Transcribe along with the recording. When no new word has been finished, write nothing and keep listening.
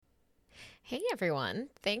Hey everyone.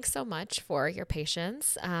 Thanks so much for your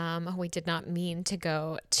patience. We did not mean to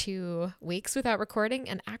go 2 weeks without recording,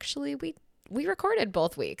 and actually we recorded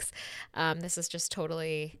both weeks. This is just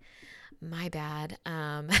totally my bad.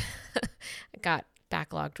 I got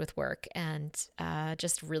backlogged with work and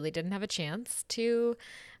just really didn't have a chance to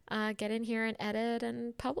get in here and edit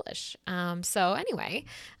and publish. So anyway,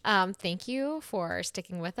 thank you for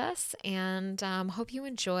sticking with us, and hope you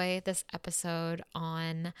enjoy this episode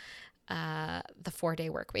on the 4-day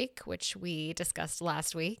work week, which we discussed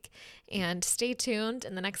last week. And stay tuned.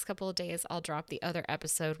 In the next couple of days, I'll drop the other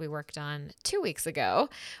episode we worked on 2 weeks ago,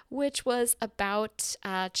 which was about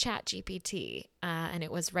ChatGPT. And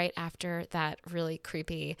it was right after that really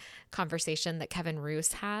creepy conversation that Kevin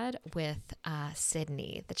Roose had with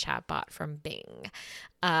Sydney, the chatbot from Bing.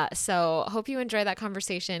 So hope you enjoy that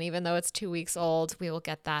conversation. Even though it's 2 weeks old, we will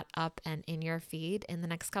get that up and in your feed in the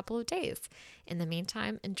next couple of days. In the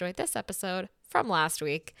meantime, enjoy this episode from last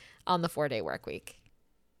week on the 4-day work week.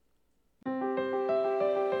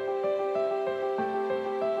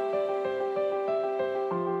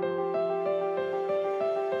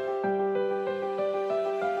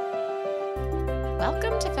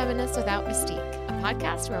 Welcome to Feminists Without Mystique, a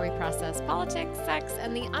podcast where we process politics, sex,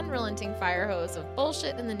 and the unrelenting fire hose of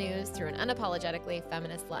bullshit in the news through an unapologetically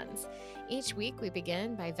feminist lens. Each week, we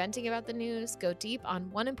begin by venting about the news, go deep on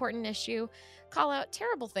one important issue, call out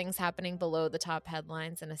terrible things happening below the top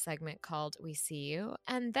headlines in a segment called We See You,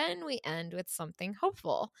 and then we end with something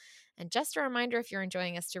hopeful. And just a reminder, if you're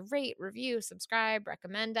enjoying us, to rate, review, subscribe,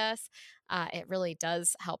 recommend us. It really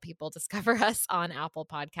does help people discover us on Apple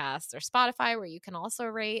Podcasts or Spotify, where you can also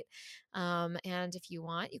rate. And if you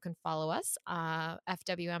want, you can follow us,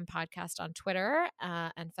 FWM Podcast on Twitter,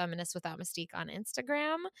 and Feminists Without Mystique on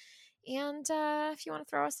Instagram. And if you want to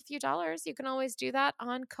throw us a few dollars, you can always do that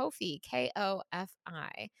on Ko-fi,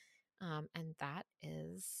 Kofi. And that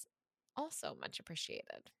is also much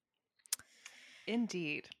appreciated.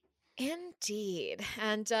 Indeed.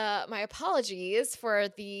 And my apologies for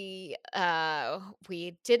the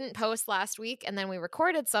we didn't post last week, and then we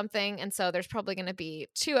recorded something, and so there's probably going to be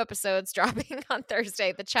 2 episodes dropping on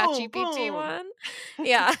Thursday. The ChatGPT one,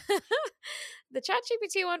 yeah, the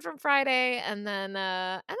ChatGPT one from Friday, and then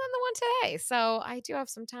the one today. So I do have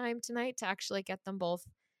some time tonight to actually get them both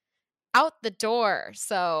out the door.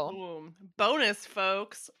 So Boom. Bonus,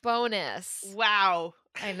 folks. bonus. Wow.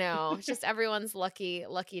 I know. It's just everyone's lucky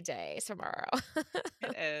day tomorrow.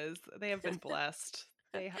 It is. They have been blessed.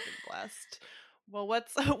 They have been blessed. Well,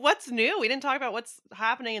 what's new? We didn't talk about what's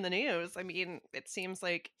happening in the news. I mean, it seems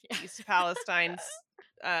like East Palestine's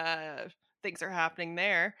things are happening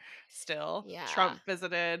there still. Yeah. Trump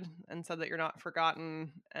visited and said that you're not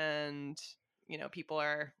forgotten, and people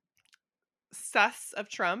are sus of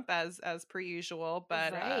Trump as per usual,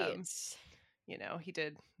 but right. He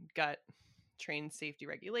did gut train safety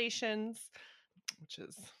regulations, which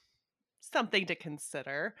is something to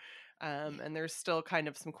consider. And there's still kind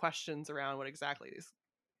of some questions around what exactly is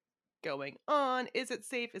going on. Is it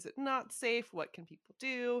safe? Is it not safe? What can people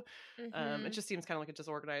do? It just seems kind of like a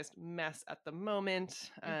disorganized mess at the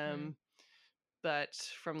moment. But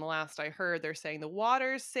from the last I heard, they're saying the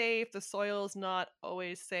water's safe, the soil's not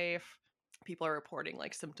always safe. People are reporting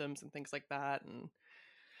like symptoms and things like that. And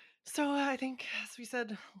so I think, as we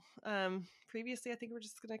said previously, I think we're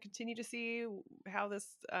just going to continue to see how this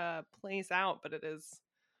plays out. But it is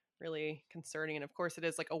really concerning. And of course, it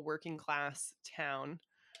is like a working class town,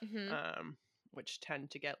 which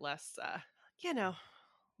tend to get less,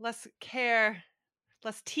 less care,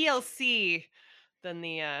 less TLC than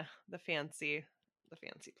the fancy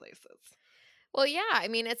places. Well, yeah, I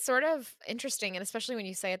mean, it's sort of interesting, and especially when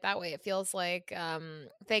you say it that way, it feels like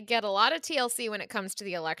they get a lot of TLC when it comes to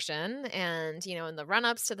the election, and in the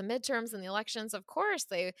run-ups to the midterms and the elections, of course,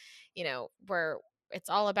 they, where it's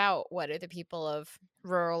all about what do the people of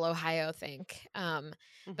rural Ohio think.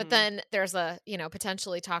 But then there's a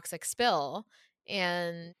potentially toxic spill,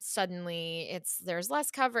 and suddenly there's less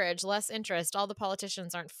coverage, less interest. All the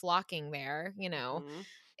politicians aren't flocking there,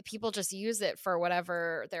 people just use it for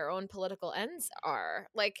whatever their own political ends are.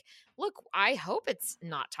 Like, look, I hope it's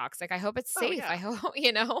not toxic. I hope it's safe. Yeah. I hope,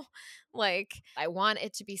 I want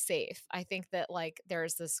it to be safe. I think that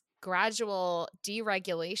there's this gradual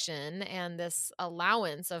deregulation and this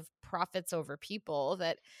allowance of profits over people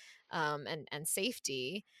that and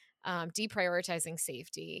safety, deprioritizing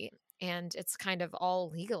safety. And it's kind of all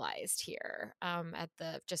legalized here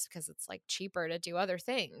just because it's cheaper to do other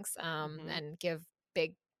things and give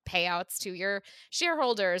big payouts to your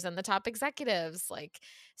shareholders and the top executives.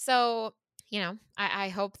 So, I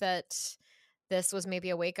hope that this was maybe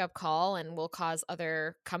a wake-up call and will cause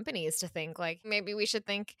other companies to think like maybe we should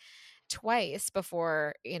think twice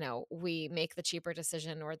before, we make the cheaper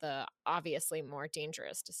decision or the obviously more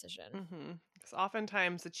dangerous decision. Because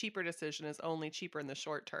oftentimes the cheaper decision is only cheaper in the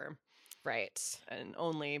short term Right. and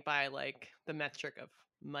only by like the metric of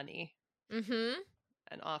money. Mm-hmm.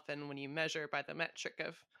 And often when you measure by the metric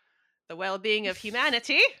of the well-being of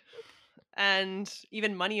humanity and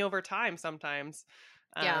even money over time, sometimes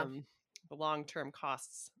Yeah. the long-term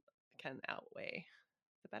costs can outweigh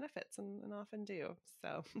the benefits and often do.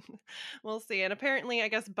 So we'll see. And apparently, I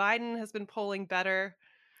guess Biden has been polling better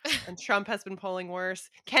and Trump has been polling worse.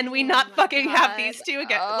 Can we Oh not my fucking have God. these two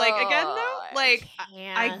again? Like again though? Oh, I Like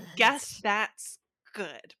I guess can't. that's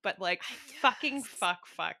good. But like I fucking guess.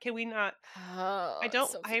 fuck. Can we not Oh, it's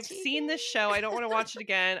so I've fatiguing. seen this show. I don't want to watch it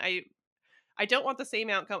again. I don't want the same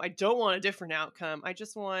outcome. I don't want a different outcome. I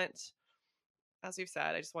just want, as we've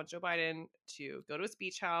said, I just want Joe Biden to go to his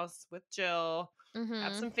beach house with Jill, have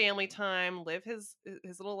Mm-hmm. some family time, live his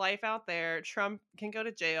little life out there. Trump can go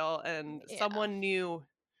to jail, and Yeah. someone new,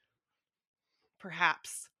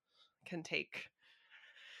 perhaps, can take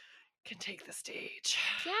the stage.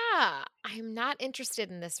 Yeah. I'm not interested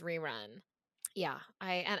in this rerun. Yeah.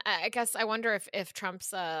 I guess I wonder if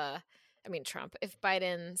Trump's if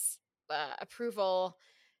Biden's approval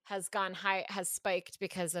has gone high, has spiked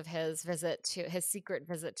because of his secret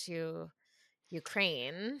visit to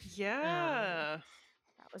Ukraine. Yeah.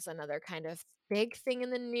 That was another kind of big thing in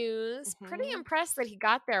the news. Pretty Hmm. impressed that he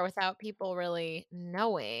got there without people really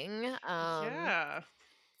knowing. Yeah.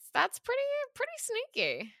 That's pretty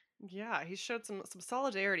sneaky. Yeah, he showed some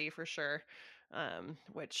solidarity for sure.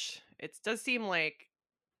 Which it does seem like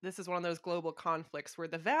this is one of those global conflicts where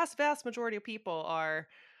the vast majority of people are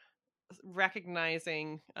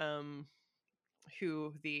recognizing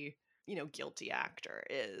who the guilty actor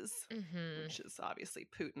is, Mhm. which is obviously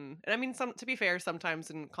Putin. And I mean, to be fair,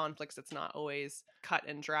 sometimes in conflicts it's not always cut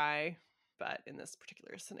and dry, but in this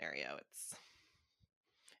particular scenario it's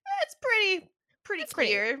pretty It's pretty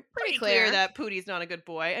clear pretty pretty clear clear. that Putin's not a good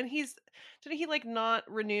boy. And didn't he like not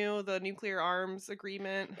renew the nuclear arms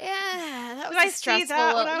agreement? Yeah, that Did was I a see stressful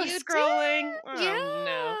that when I was you scrolling? did? Oh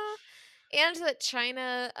no. Yeah. And that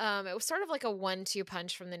China, it was sort of like a 1-2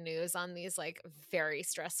 punch from the news on these like very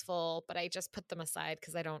stressful, but I just put them aside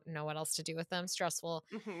because I don't know what else to do with them. Stressful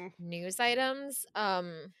Hmm. news items.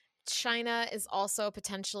 China is also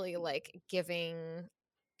potentially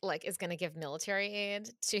is going to give military aid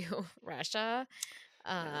to Russia.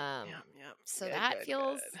 Yeah, Um, yeah, yeah. so Good.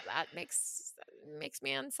 that makes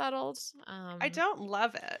me unsettled. I don't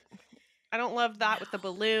love it. I don't love that with the No.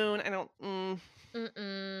 balloon. I don't.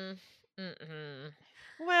 Mm-mm. Mm-mm.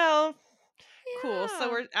 Well, cool. So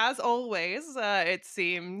Yeah. we're, as always, it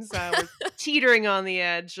seems we're teetering on the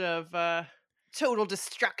edge of total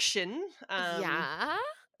destruction. Yeah.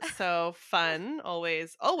 So fun,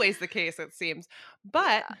 always the case, it seems.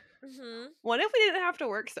 But Yeah. Hmm. what if we didn't have to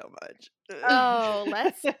work so much? Oh,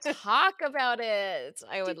 let's talk about it.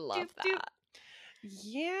 I would Doop, love doop, doop. that.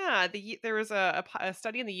 Yeah, there was a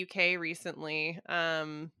study in the UK recently.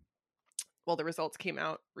 Well, the results came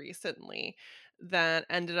out recently that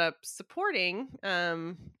ended up supporting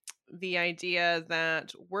the idea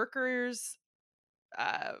that workers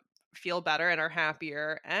uh, feel better and are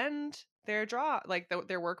happier, and their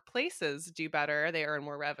workplaces do better. They earn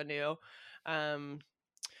more revenue um,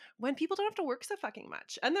 when people don't have to work so fucking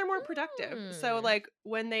much, and they're more productive. So, Mm. like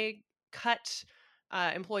when they cut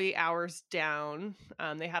employee hours down,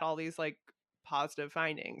 they had all these like positive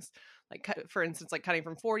findings. Like, for instance, like cutting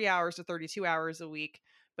from 40 hours to 32 hours a week,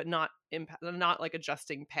 but not like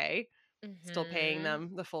adjusting pay, still paying Mm-hmm.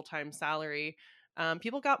 them the full time salary.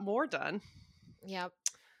 People got more done. Yep.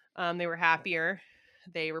 They were happier.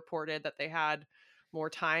 They reported that they had more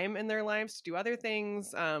time in their lives to do other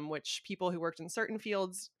things, which people who worked in certain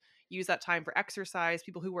fields use that time for exercise.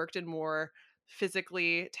 People who worked in more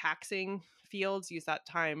physically taxing fields use that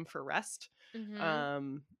time for rest. Mm-hmm.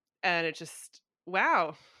 Um, and it just,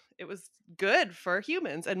 wow, it was good for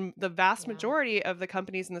humans. And the vast Yeah. majority of the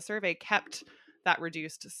companies in the survey kept that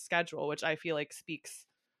reduced schedule, which I feel like speaks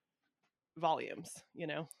volumes.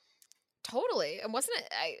 Totally. And wasn't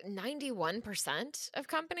it 91% of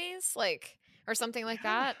companies or something like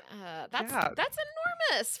Yeah. that? Yeah. That's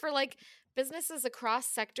enormous for businesses across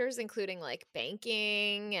sectors, including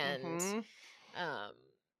banking and Hmm. um,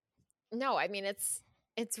 no, I mean it's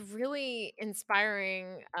really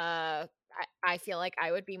inspiring. I feel like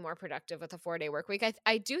I would be more productive with a 4-day work week.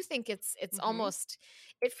 I do think it's Hmm. almost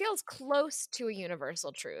it feels close to a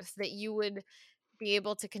universal truth that you would be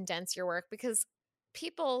able to condense your work because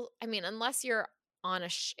people, I mean, unless you're on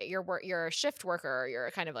you're a shift worker, or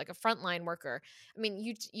you're kind of like a frontline worker. I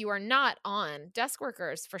mean, you are not on desk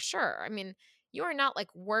workers for sure. I mean, you are not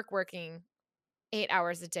like working 8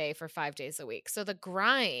 hours a day for 5 days a week. So the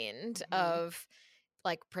grind Hmm. of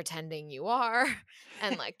like pretending you are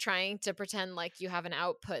and like trying to pretend like you have an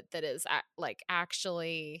output that is like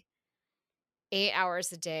actually 8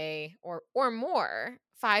 hours a day or more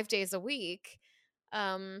 5 days a week.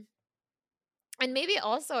 Um and maybe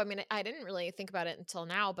also, I mean, I didn't really think about it until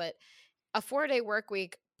now, but a 4-day work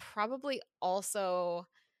week probably also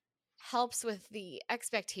helps with the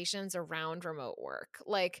expectations around remote work.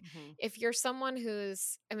 Like, Hmm. if you're someone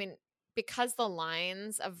who's, I mean, because the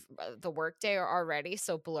lines of the workday are already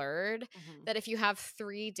so blurred, Hmm. that if you have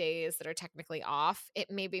 3 days that are technically off, it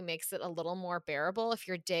maybe makes it a little more bearable if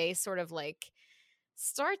your day sort of like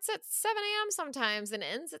starts at 7 a.m. sometimes and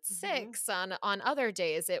ends at Hmm. 6 on other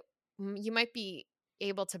days. You might be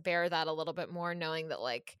able to bear that a little bit more, knowing that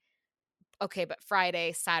like, okay, but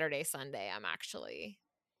Friday, Saturday, Sunday, I'm actually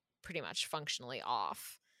pretty much functionally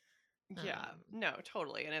off. Yeah, Um, no,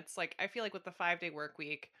 totally. And it's like, I feel like with the 5-day work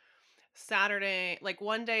week, Saturday, like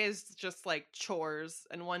one day is just like chores,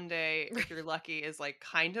 and one day, if you're lucky, is like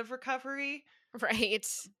kind of recovery right.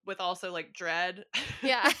 with also like dread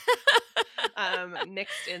Yeah.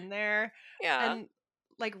 mixed in there. Yeah. And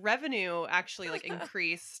like revenue actually like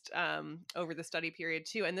increased over the study period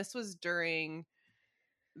too. And this was during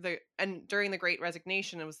the Great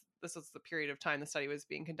Resignation. This was the period of time the study was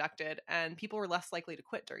being conducted, and people were less likely to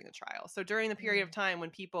quit during the trial. So during the period of Mm. time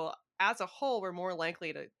when people as a whole were more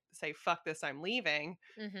likely to say fuck this, I'm leaving,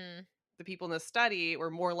 Mhm. the people in the study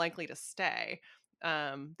were more likely to stay.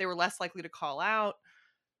 They were less likely to call out.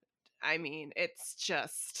 I mean, it's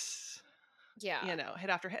just, Yeah. hit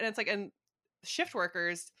after hit. And it's like, and shift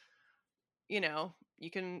workers, you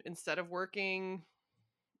can, instead of working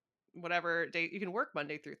whatever day, you can work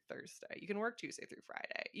Monday through Thursday, you can work Tuesday through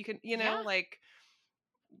Friday, you can, Yeah. like,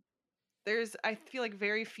 I feel like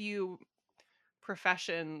very few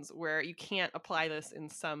professions where you can't apply this in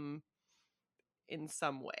some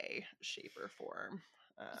way, shape, or form.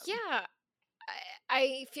 Yeah.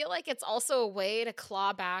 I feel like it's also a way to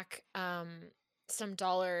claw back some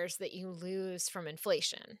dollars that you lose from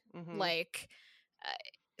inflation. Hmm. Like uh,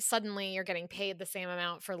 suddenly you're getting paid the same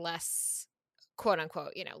amount for less, quote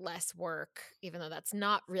unquote, less work, even though that's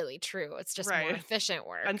not really true. It's just more Right. efficient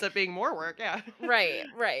Ends work. up being more work, yeah. Right,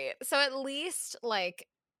 right. So at least like,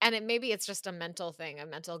 and maybe it's just a mental thing, a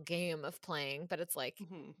mental game of playing, but it's like,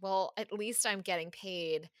 Hmm. well, at least I'm getting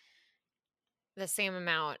paid the same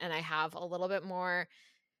amount and I have a little bit more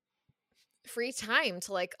free time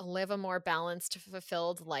to like live a more balanced,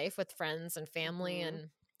 fulfilled life with friends and family Hmm. and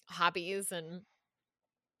hobbies and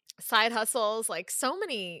side hustles, like so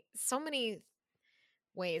many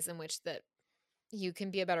ways in which that you can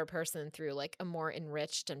be a better person through like a more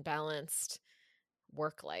enriched and balanced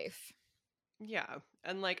work life. Yeah.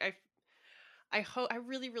 And like, I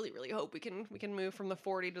really, really, really hope we can move from the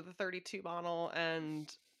 40 to the 32 model.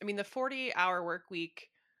 And I mean, the 40-hour work week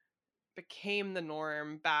became the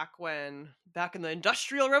norm back in the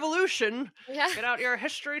Industrial Revolution. Yeah. Get out your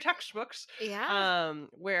history textbooks. Yeah.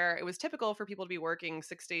 Where it was typical for people to be working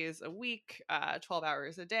 6 days a week, 12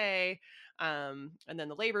 hours a day. And then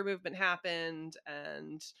the labor movement happened,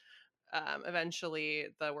 and eventually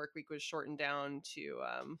the work week was shortened down to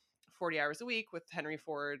 40 hours a week with Henry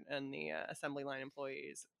Ford and the assembly line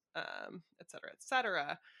employees, et cetera, et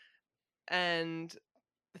cetera. And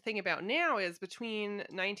the thing about now is, between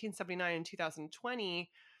 1979 and 2020,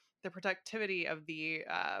 the productivity of the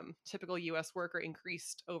typical US worker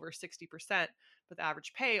increased over 60%, but the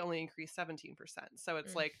average pay only increased 17%. So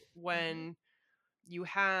it's Mm. like, Mhm. when you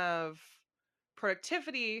have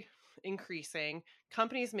productivity increasing,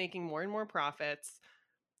 companies making more and more profits,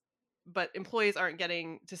 but employees aren't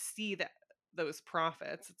getting to see those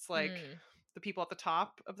profits. It's like Mm. the people at the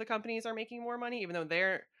top of the companies are making more money, even though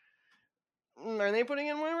are they putting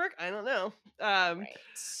in more work? I don't know. Right.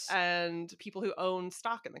 And people who own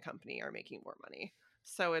stock in the company are making more money.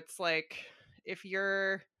 So it's like, if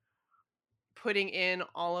you're putting in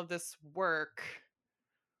all of this work,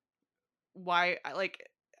 why, like,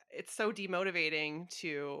 it's so demotivating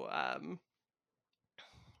to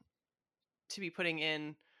be putting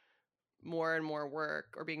in more and more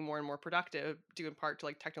work, or being more and more productive, due in part to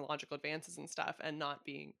like technological advances and stuff, and not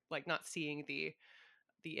seeing the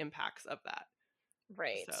impacts of that.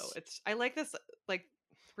 Right. So I like this, like,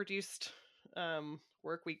 reduced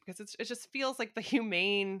work week, because it just feels like the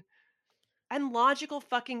humane and logical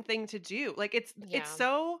fucking thing to do. Like, it's Yeah.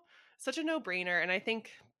 such a no-brainer. And I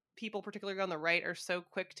think people, particularly on the right, are so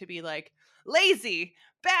quick to be like, lazy,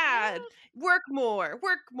 bad, work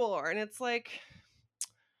more, and it's like,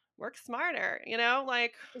 work smarter,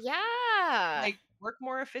 Yeah. like work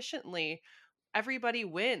more efficiently. Everybody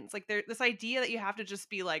wins. Like, there, this idea that you have to just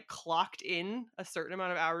be like clocked in a certain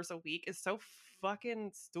amount of hours a week is so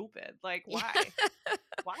fucking stupid. Like, Yeah. why?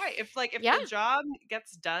 Why? If Yeah. the job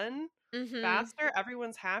gets done Mhm. faster,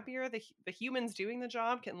 everyone's happier. The humans doing the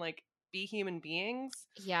job can like be human beings,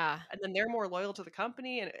 Yeah. and then they're more loyal to the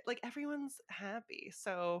company, and like everyone's happy.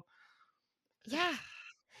 So Yeah.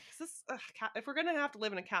 is this if we're gonna have to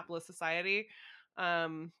live in a capitalist society,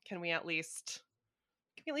 can we at least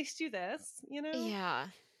do this? Yeah.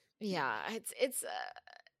 Yeah.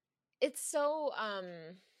 It's so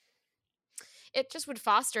it just would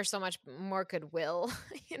foster so much more goodwill,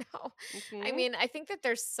 you know. I Hmm. mean, I think that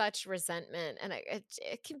there's such resentment, and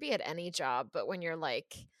it can be at any job, but when you're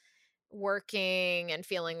like working and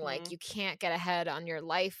feeling like Hmm. you can't get ahead on your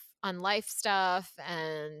life stuff,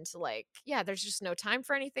 and like, yeah, there's just no time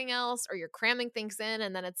for anything else, or you're cramming things in,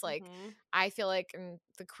 and then it's like, Hmm. I feel like I'm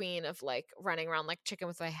the queen of like running around like chicken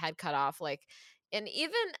with my head cut off, like, and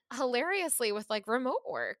even hilariously with like remote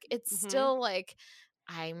work, it's Hmm. still like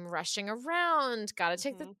I'm rushing around, gotta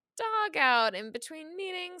take the Hmm. dog out in between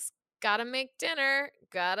meetings, gotta make dinner,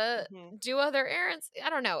 gotta Hmm. do other errands. I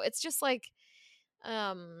don't know, it's just like,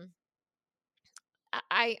 um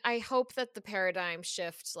I hope that the paradigm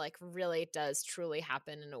shift like really does truly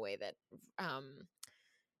happen in a way that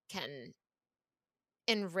can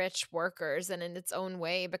enrich workers and in its own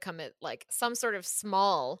way become it like some sort of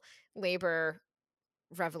small labor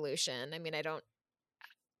revolution. I mean,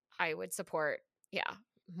 I would support, yeah,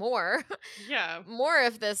 more Yeah. more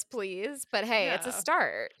of this please, but hey, it's a Yeah.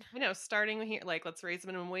 start. Starting here, like, let's raise the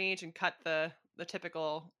minimum wage and cut the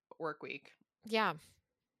typical work week, Yeah.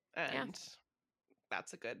 Yeah. and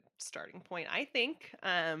that's a good starting point, I think.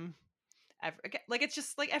 Like, it's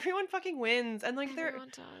just like everyone fucking wins, and like they're Everyone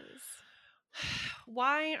does.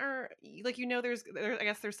 why are like, I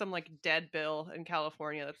guess there's some like dead bill in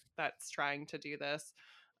California that's trying to do this,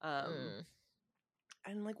 um Mm.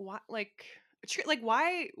 and like, why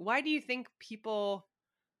do you think people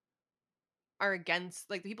are against,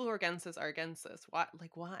 like, the people who are against this are against this?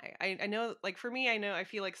 Why? I know, like, for me, I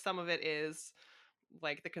feel like some of it is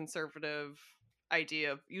like the conservative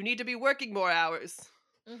idea of you need to be working more hours.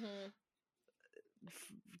 Mhm.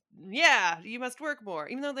 F- yeah, you must work more,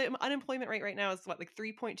 even though the unemployment rate right now is what, like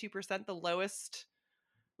 3.2%, the lowest.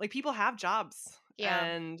 Like, people have jobs Yeah.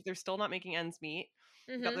 and they're still not making ends meet.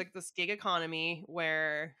 We've got Mhm. like this gig economy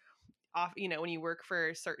where when you work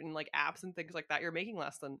for certain like apps and things like that, you're making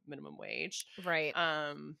less than minimum wage. Right.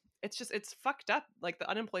 It's fucked up. Like, the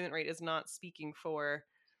unemployment rate is not speaking for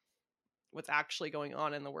what's actually going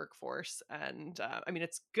on in the workforce, and I mean,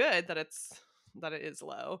 it's good that it is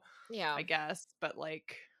low, Yeah. I guess, but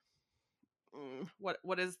like, what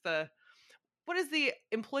is the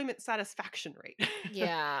employment satisfaction rate?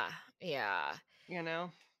 Yeah. Yeah. you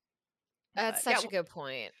know That's but yeah, such a good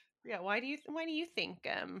point. yeah, why do you think,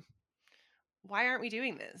 why aren't we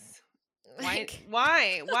doing this? why Like,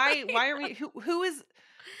 why why why are we who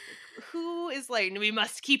is like, we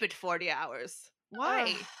must keep it 40 hours? ugh.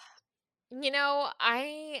 Why?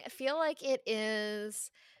 I feel like it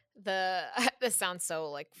is the this sounds so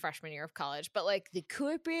like freshman year of college, but like the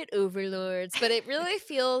corporate overlords, but it really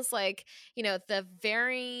feels like,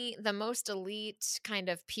 the most elite kind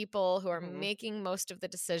of people who are Hmm. making most of the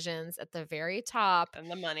decisions at the very top, And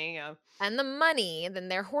the money, yeah. and the money, then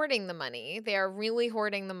they're hoarding the money. They are really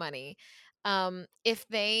hoarding the money. If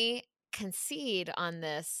they concede on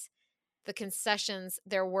this, the concessions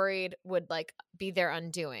they're worried would like be their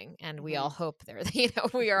undoing, and we all Hmm. hope they're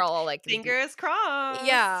we are all like Fingers crossed.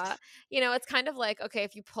 yeah, it's kind of like, okay,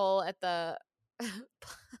 if you pull at the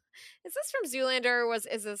is this from Zoolander, or is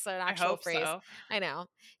this an I actual hope phrase? so. I know,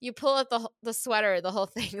 you pull at the sweater, the whole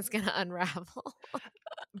thing is gonna unravel.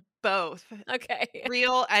 Both. Okay.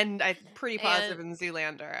 Real, and I'm pretty And positive in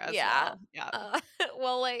Zoolander as yeah. well. Yeah.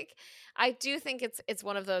 Well, like, I do think it's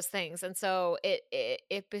one of those things, and so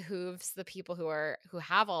it behooves the people who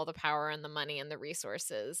have all the power and the money and the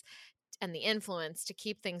resources and the influence to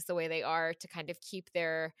keep things the way they are, to kind of keep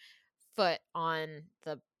their foot on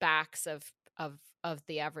the backs of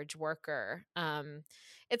the average worker.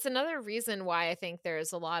 It's another reason why I think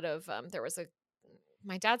there's a lot of there was a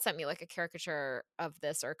my dad sent me like a caricature of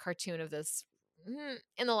this, or a cartoon of this,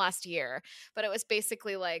 in the last year, but it was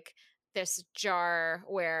basically like this jar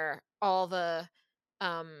where all the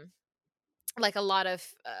um like a lot of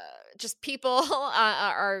just people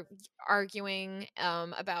are arguing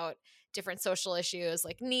about different social issues,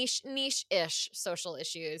 like niche-ish social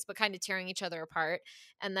issues, but kind of tearing each other apart.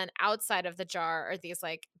 And then outside of the jar are these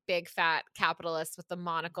like big fat capitalists with the Mhm.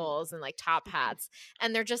 monocles and like top hats,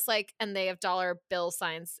 and they're just like, and they have dollar bill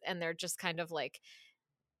signs, and they're just kind of like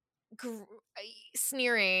gr-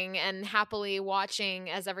 sneering and happily watching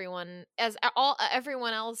as everyone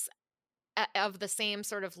else of the same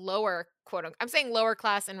sort of lower I'm saying lower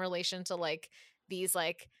class in relation to like these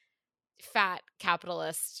like fat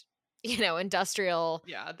capitalist, industrial,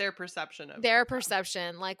 Yeah, their perception of their them.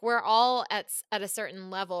 perception, like we're all at a certain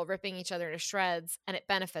level ripping each other to shreds, and it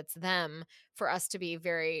benefits them for us to be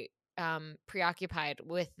very preoccupied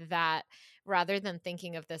with that, rather than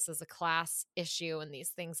thinking of this as a class issue and these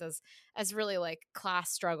things as really like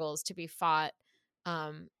class struggles to be fought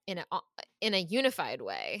in a unified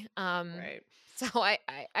way. Right. So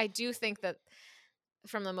I do think that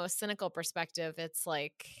from the most cynical perspective, it's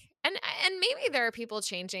like, and maybe there are people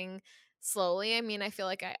changing slowly. I mean, I feel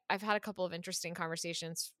like I've had a couple of interesting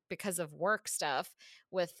conversations because of work stuff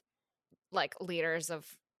with like leaders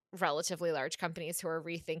of relatively large companies who are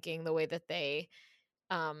rethinking the way that they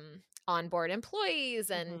onboard employees,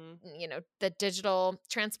 and Mhm. the digital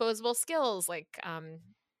transposable skills. Like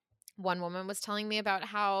one woman was telling me about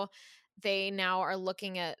how they now are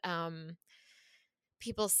looking at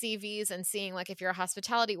people's CVs and seeing like if you're a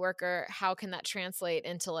hospitality worker, how can that translate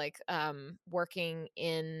into like working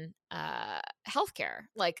in healthcare?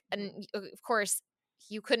 Like, and Mhm. of course,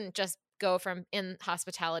 you couldn't just go from in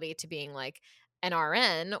hospitality to being like an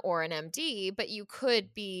RN or an MD, but you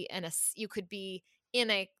could be you could be in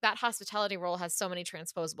a that hospitality role has so many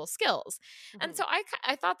transposable skills. And Mhm. so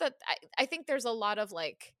I thought that I think there's a lot of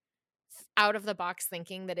like out of the box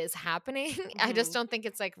thinking that is happening. I just Mhm. don't think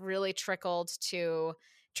it's like really trickled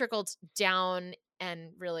down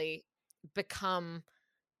and really become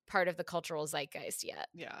part of the cultural zeitgeist yet.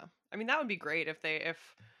 Yeah. I mean, that would be great if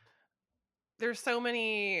there's so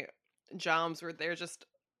many jobs where they're just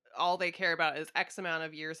all they care about is X amount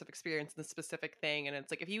of years of experience in the specific thing. And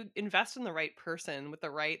it's like if you invest in the right person with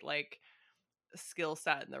the right like skill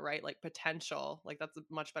set and the right like potential, like that's a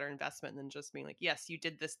much better investment than just being like, yes, you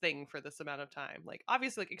did this thing for this amount of time. Like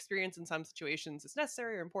obviously like experience in some situations is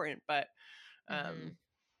necessary or important, but Mhm. um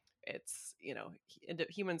it's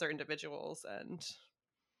humans are individuals and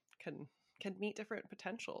can can meet different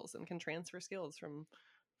potentials and can transfer skills from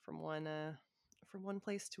one from one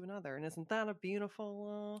place to another. And isn't that a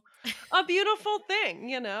beautiful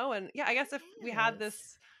thing, and yeah, I guess if we had Yes.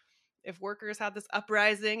 this if workers had this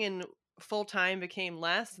uprising and full time became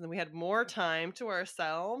less and then we had more time to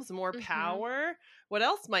ourselves, more Mhm. power, what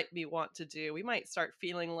else might we want to do? We might start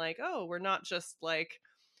feeling like, oh, we're not just like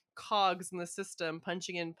cogs in the system,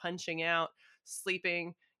 punching in, punching out,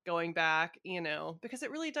 sleeping, going back, because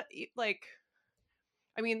it really does. Like,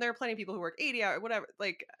 I mean, there are plenty of people who work 80 hours, whatever.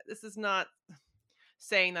 Like, this is not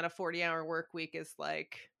saying that a 40-hour work week is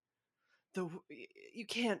like the you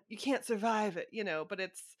can't survive it, but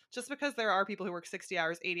it's just because there are people who work 60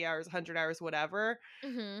 hours, 80 hours, 100 hours, whatever,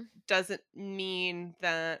 Mhm. doesn't mean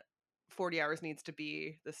that 40 hours needs to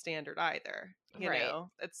be the standard either. Right.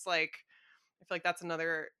 It's like I feel like that's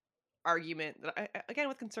another argument that again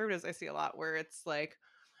with conservatives I see a lot where it's like,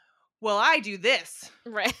 well, I do this,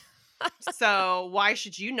 Right. so why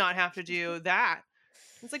should you not have to do that?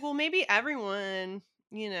 It's like, well, maybe everyone,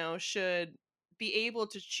 should be able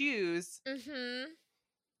to choose Mhm.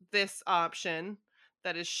 this option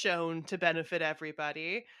that is shown to benefit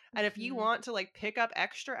everybody. And if you Mhm. want to like pick up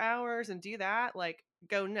extra hours and do that, like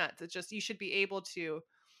go nuts. It's just you should be able to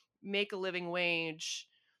make a living wage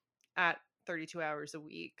at 32 hours a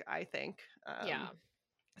week, I think. Yeah.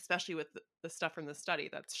 Especially with the stuff from the study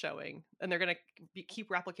that's showing, and they're going to keep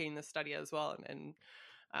replicating this study as well, and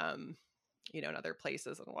um, in other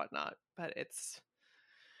places and whatnot. But it's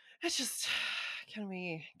just can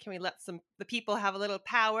we let the people have a little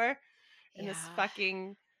power in this Yeah.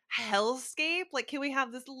 fucking hellscape? Like, can we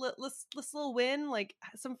have this little win? Like,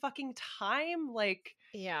 some fucking time? Like,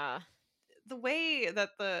 Yeah. the way that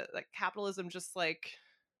capitalism just like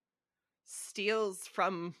steals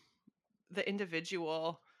from the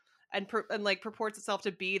individual and like purports itself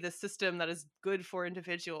to be the system that is good for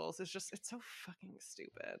individuals is just it's so fucking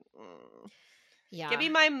stupid. Give Yeah. me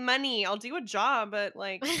my money. I'll do a job, but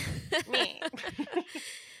like me.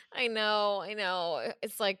 I know. I know.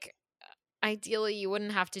 It's like ideally you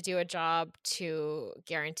wouldn't have to do a job to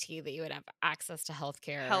guarantee that you would have access to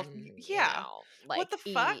healthcare Health, and, yeah. What like the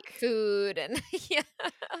eat fuck? food and yeah,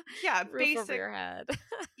 Yeah, roof over basic. your head.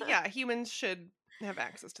 Yeah, humans should have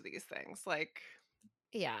access to these things. Like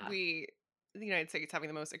Yeah. we the United States having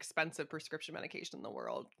the most expensive prescription medication in the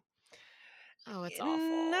world. Oh, it's awful.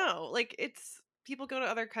 No, like it's people go to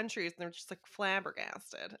other countries and they're just like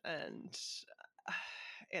flabbergasted, and uh,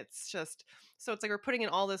 it's just so it's like we're putting in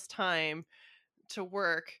all this time to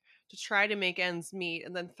work to try to make ends meet,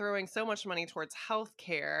 and then throwing so much money towards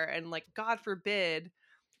healthcare, and like God forbid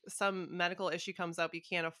some medical issue comes up you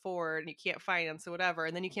can't afford and you can't finance or whatever,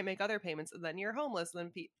 and then you can't make other payments, and then you're homeless,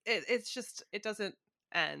 and then it's just it doesn't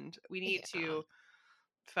end. We need Yeah. to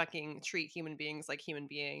fucking treat human beings like human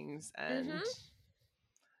beings and Mm-hmm.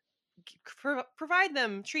 provide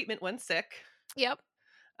them treatment when sick, Yep.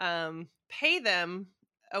 pay them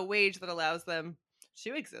a wage that allows them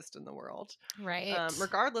to exist in the world, Right.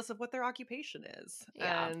 regardless of what their occupation is.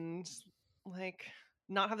 Yeah. And like,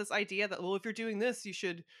 not have this idea that, well, if you're doing this, you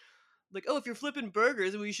should, like, oh, if you're flipping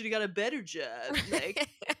burgers, well, you should have got a better job. Like,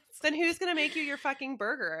 It's then like, who's going to make you your fucking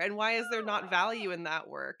burger? And why is there not value in that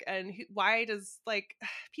work? And why does, like,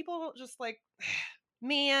 people just like,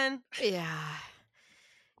 man, yeah.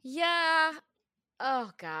 Yeah.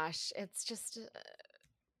 Oh gosh, it's just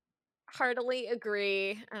heartily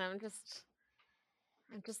agree, and I'm just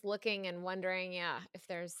looking and wondering, yeah, if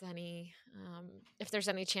there's any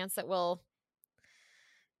chance that we'll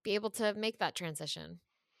be able to make that transition.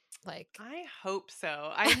 Like, I hope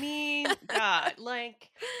so. I mean, God, like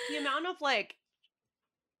the amount of like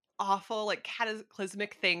awful, like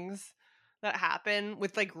cataclysmic things that happen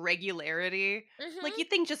with like regularity. Like hmm you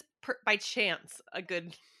think just by chance a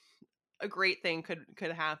great thing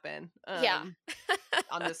could happen yeah,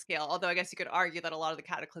 on this scale. Although I guess you could argue that a lot of the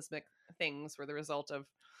cataclysmic things were the result of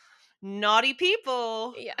naughty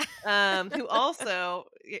people yeah. who also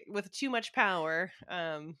with too much power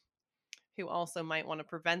who also might want to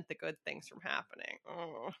prevent the good things from happening.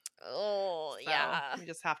 Ugh. Oh So yeah. we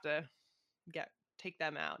just have to take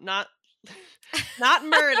them out. Not not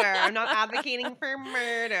murder. I'm not advocating for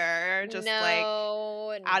murder. Just like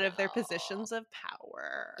No, out of their no. positions of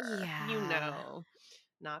power. You Yeah. know.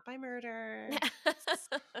 Not by murder.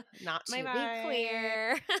 Not my To be vibe.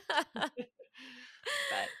 clear.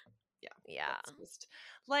 But yeah, Yeah. that's just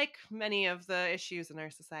like many of the issues in our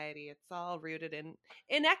society. It's all rooted in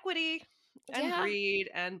inequity and Yeah. greed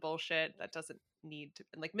and bullshit that doesn't need to,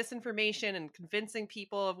 and like misinformation and convincing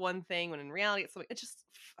people of one thing when in reality it's something. It just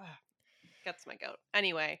gets my goat.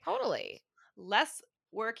 Anyway, Totally. less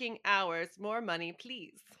working hours, more money,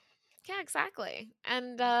 please. Yeah, exactly.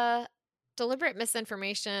 And deliberate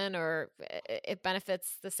misinformation or it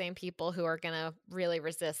benefits the same people who are going to really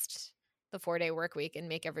resist the 4-day work week and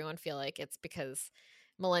make everyone feel like it's because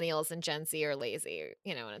millennials and Gen Z are lazy,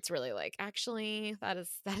 and it's really like actually that is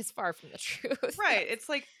far from the truth. Right. That's It's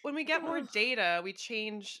like when we get more oh, data, we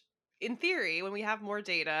change. In theory, when we have more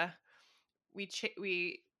data, we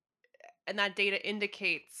and that data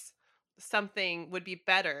indicates something would be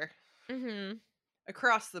better mhm.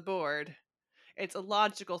 across the board. It's a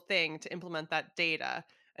logical thing to implement that data.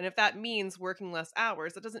 And if that means working less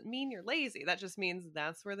hours, that doesn't mean you're lazy. That just means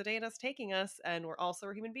that's where the data's taking us, and we're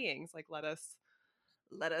also human beings. Like let us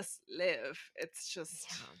live. It's just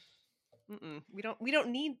Yeah. we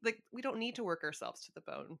don't need to work ourselves to the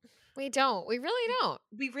bone. We don't. We really don't.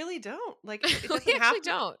 We really don't. Like We actually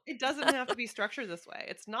don't. it doesn't have to be structured this way.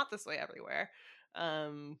 It's not this way everywhere.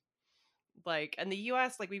 Um like in the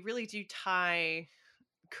US, like we really do tie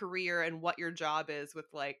career and what your job is with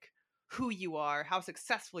like who you are, how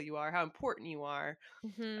successful you are, how important you are,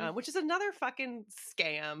 Mhm. which is another fucking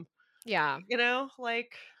scam. Yeah.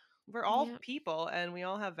 Like we're all Yeah. people and we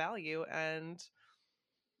all have value, and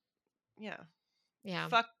yeah, Yeah.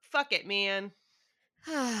 fuck it, man.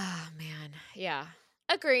 Ah, man. Yeah.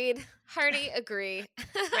 Agreed. Hearty agree.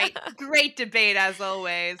 Great debate as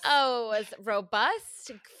always. Oh, it was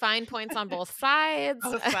robust, fine points on both sides.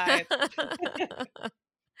 Both sides.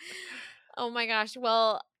 Oh my gosh.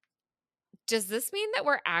 Well, does this mean that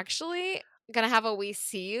we're actually gonna have a "We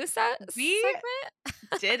See You" We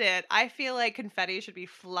segment? did it. I feel like confetti should be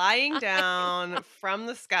flying I down from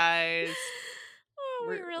the skies. Oh,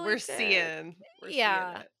 we We're really did. seeing. We're seeing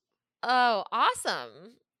Yeah. it. Oh,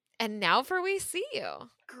 awesome. And now for "We See You."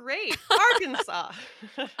 Great. Arkansas.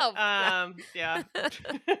 Oh, crap. Yeah.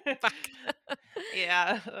 Fuck.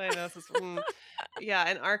 Yeah, I know this is yeah,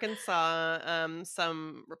 in Arkansas,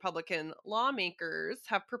 some Republican lawmakers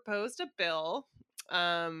have proposed a bill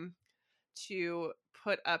um to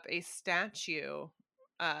put up a statue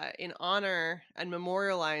in honor and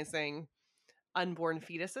memorializing unborn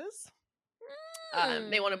fetuses.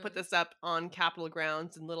 They want to put Mm. this up on Capitol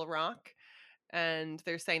grounds in Little Rock, and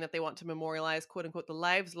they're saying that they want to memorialize, quote unquote, the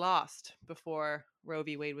lives lost before Roe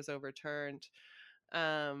v. Wade was overturned.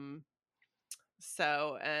 Um,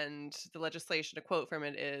 So, and the legislation, a quote from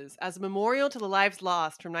it is, as a memorial to the lives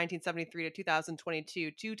lost from 1973 to 2022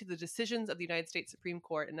 due to the decisions of the United States Supreme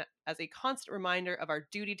Court, and as a constant reminder of our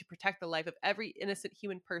duty to protect the life of every innocent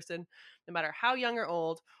human person, no matter how young or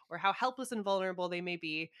old, or how helpless and vulnerable they may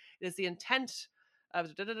be, it is the intent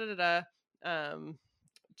of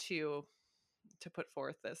to put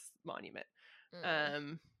forth this monument. Mm.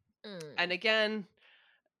 Um, and Mm. again,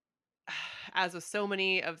 as with so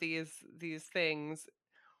many of these things,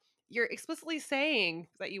 you're explicitly saying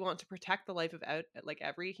that you want to protect the life of like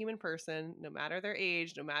every human person, no matter their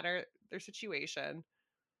age, no matter their situation.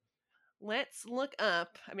 Let's look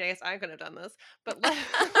up. I mean, I guess I could have done this, but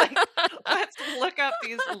like, let's look up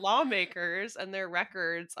these lawmakers and their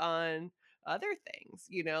records on other things.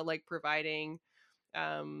 You know, like providing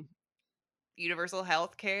um, universal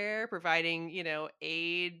health care, providing,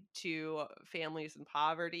 aid to families in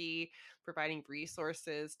poverty, providing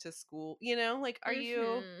resources to school. Like,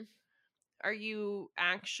 Mhm. are you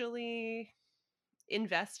actually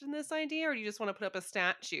invest in this idea, or do you just want to put up a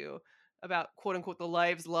statue about quote unquote the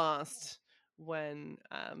lives lost when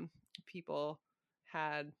people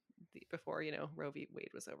had before Roe v.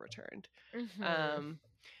 Wade was overturned? Mhm. Um,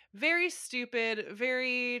 very stupid,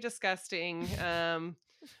 very disgusting.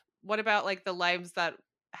 What about like the lives that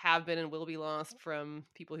have been and will be lost from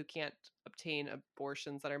people who can't obtain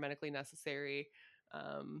abortions that are medically necessary?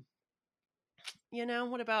 Um,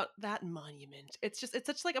 what about that monument? It's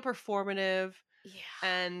such like a performative Yeah.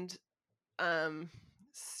 and um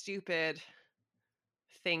stupid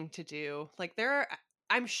thing to do. Like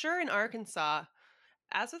I'm sure in Arkansas,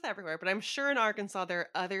 as with everywhere, but I'm sure in Arkansas there are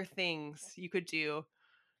other things you could do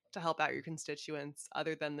to help out your constituents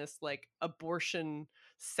other than this like abortion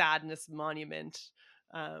sadness monument.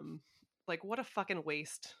 Um like what a fucking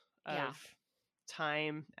waste Yeah. of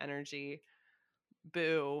time, energy.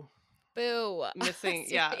 Boo. Boo. Missing,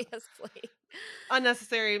 yeah, Seriously.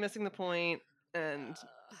 unnecessary, missing the point, and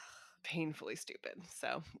Uh, painfully stupid.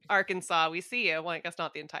 So, Arkansas, we see you. Well, I guess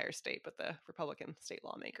not the entire state, but the Republican state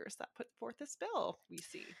lawmakers that put forth this bill, we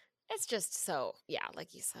see. It's just so, yeah,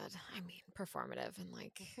 like you said, I mean, performative and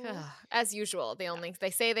like, Hmm. as usual, Yeah.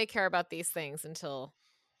 they say they care about these things until,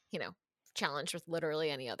 you know, challenged with literally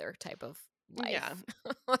any other type of Yeah.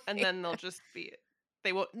 life. And then they'll just be,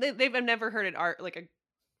 they will, they've never heard an art, like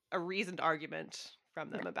a reasoned argument from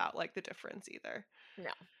No, them about like the difference either.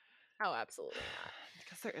 no. Oh, absolutely not.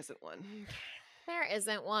 Because there isn't one. There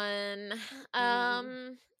isn't one.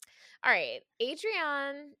 Mm. All right.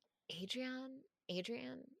 Adrienne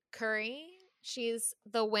Curry. She's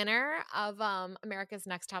the winner of America's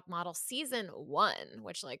Next Top Model season 1,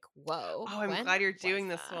 which like, whoa, Oh, I'm when glad you're was doing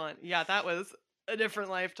this that? one. Yeah, that was a different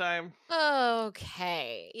lifetime.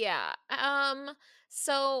 Okay. Yeah.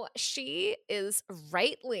 So she is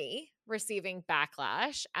rightly receiving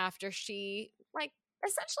backlash after she like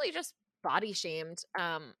essentially just body shamed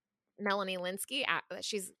Melanie Linsky.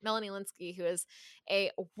 She's Melanie Linsky, who is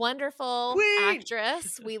a wonderful Queen!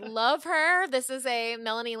 actress. We love her. This is a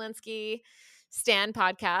Melanie Linsky stan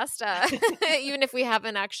podcast. Even if we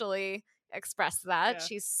haven't actually expressed that, Yeah,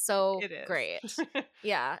 she's so it is. great.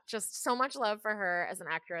 Yeah, just so much love for her as an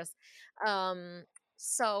actress. Um,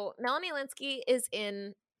 so Melanie Linsky is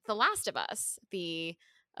in The Last of Us, the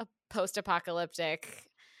post-apocalyptic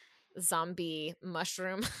zombie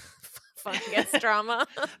mushroom fungus drama.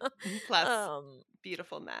 Plus, um,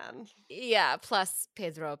 beautiful man. yeah, plus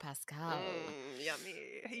Pedro Pascal.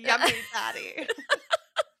 Yummy. Yummy daddy.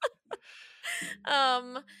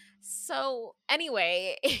 um so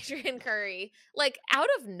anyway, Adrian Curry, like out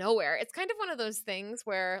of nowhere, it's kind of one of those things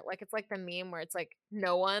where like it's like the meme where it's like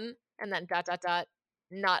no one and then dot dot dot,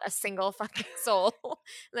 not a single fucking soul. And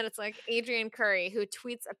then it's like Adrian Curry who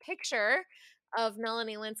tweets a picture of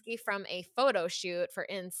Melanie Linsky from a photo shoot for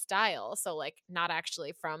In Style. So like not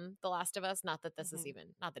actually from The Last of Us, not that this is Mhm. even,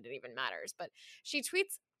 not that it even matters, but she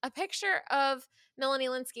tweets a picture of Melanie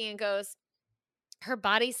Linsky and goes, her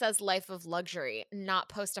body says life of luxury, not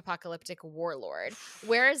post apocalyptic warlord.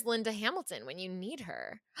 Where is Linda Hamilton when you need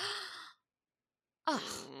her? Ugh.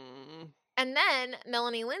 Mm. And then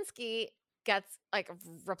Melanie Linsky gets like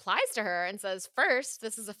replies to her and says, first,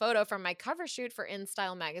 this is a photo from my cover shoot for In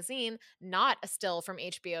Style magazine, not a still from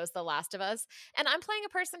HBO's The Last of Us. And I'm playing a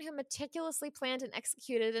person who meticulously planned and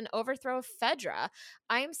executed an overthrow of Fedra.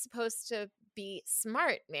 I am supposed to be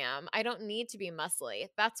smart, ma'am. I don't need to be muscly.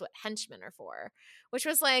 That's what henchmen are for." Which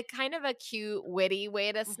was like kind of a cute, witty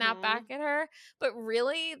way to snap back Mhm. at her. But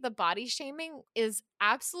really, the body shaming is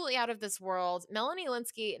absolutely out of this world. Melanie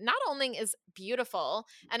Linsky not only is beautiful,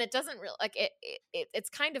 and it doesn't really like it's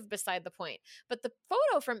kind of beside the point, but the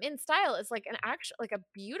photo from In Style is like an actual like a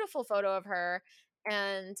beautiful photo of her.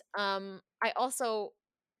 And I also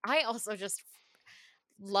just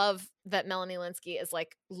love that Melanie Linsky is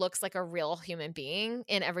like looks like a real human being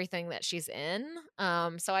in everything that she's in.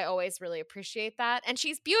 So I always really appreciate that. And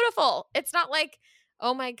she's beautiful. It's not like,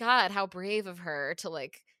 oh my God, how brave of her to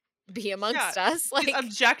like be Yeah. amongst us. She's Like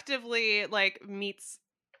objectively, like, meets,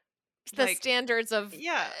 the like standards of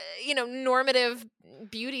yeah. normative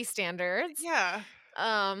beauty standards. Yeah.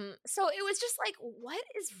 So it was just like, what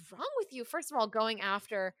is wrong with you? First of all, going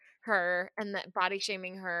after her and that body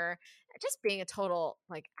shaming her, just being a total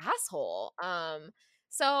like asshole.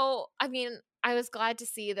 So I mean, I was glad to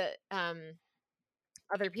see that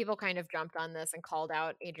other people kind of jumped on this and called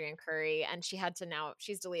out Adrienne Curry, and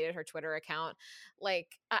she's deleted her Twitter account. Like,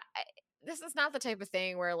 this is not the type of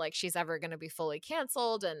thing where like she's ever going to be fully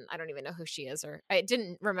canceled, and I don't even know who she is, or I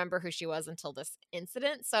didn't remember who she was until this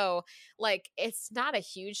incident. So, like, it's not a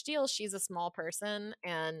huge deal. She's a small person,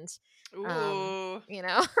 and um, Ooh. you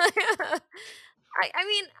know, I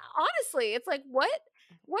mean, honestly, it's like what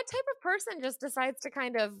type of person just decides to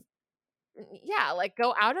kind of yeah, like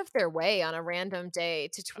go out of their way on a random day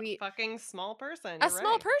to A tweet fucking small person, a you're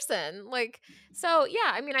small right. person. Like, so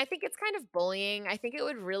yeah, I mean, I think it's kind of bullying. I think it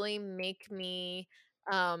would really make me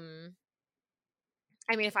um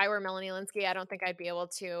I mean, if I were Melanie Linsky, I don't think I'd be able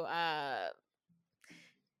to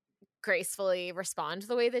gracefully respond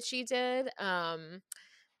the way that she did.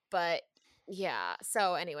 But yeah,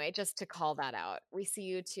 so anyway, just to call that out. We see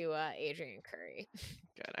you to Adrienne Curry.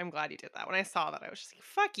 Good. I'm glad you did that. When I saw that, I was just like,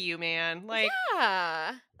 "Fuck you, man." Like,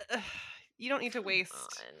 Yeah. ugh, you don't need to Come waste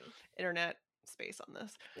on. internet space on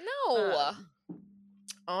this. No. Um,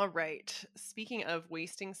 all right. Speaking of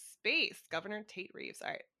wasting space, Governor Tate Reeves. All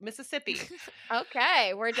right, Mississippi.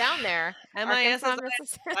 Okay, we're down there. MISSI, Arkansas,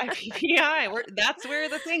 Mississippi. IPPI. That's where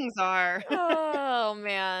the things are. Oh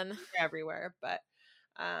man. They're everywhere. But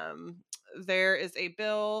um, there is a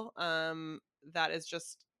bill that is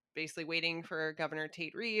just basically waiting for Governor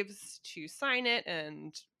Tate Reeves to sign it.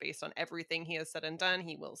 And based on everything he has said and done,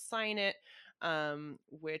 he will sign it,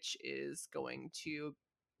 which is going to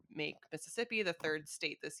make Mississippi the third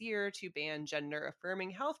state this year to ban gender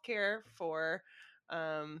affirming healthcare for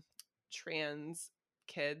trans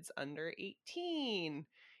kids under 18.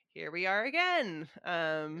 Here we are again.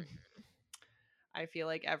 I feel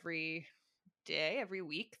like every day, every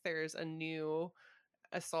week, there's a new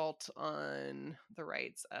assault on the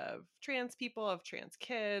rights of trans people, of trans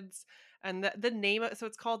kids. And the name so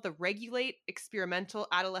it's called the Regulate Experimental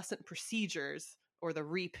Adolescent Procedures, or the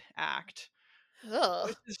REAP Act, Ugh.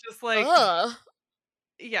 which is just like, Ugh.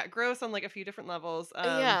 yeah, gross on like a few different levels.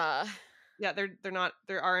 Yeah. Yeah, they're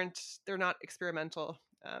not experimental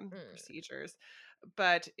Mm. procedures,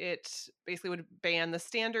 but it basically would ban the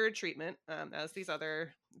standard treatment, as these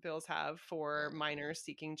other bills have, for Mm. minors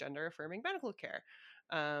seeking gender affirming medical care,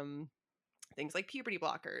 um, things like puberty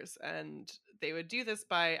blockers, and they would do this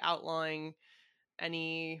by outlawing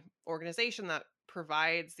any organization that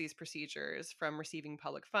provides these procedures from receiving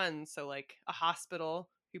public funds. So, like a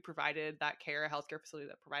hospital who provided that care, a healthcare facility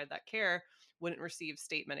that provided that care, wouldn't receive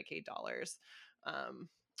state Medicaid dollars. Um,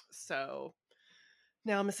 so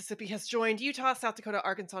now Mississippi has joined Utah, South Dakota,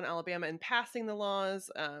 Arkansas, and Alabama in passing the laws.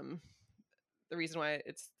 The reason why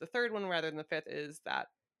it's the third one rather than the fifth is that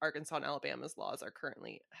Arkansas and Alabama's laws are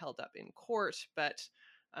currently held up in court, but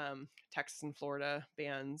Texas and Florida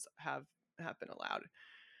bans have been allowed.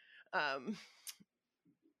 Um,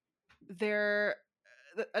 there,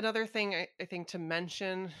 another thing I think to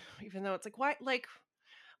mention, even though it's why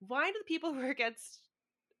do the people who are against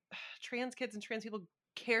trans kids and trans people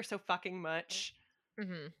care so fucking much?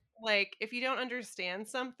 Mhm. Like, if you don't understand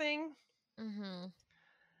something, Mhm.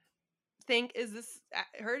 think, is this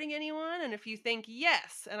hurting anyone? And if you think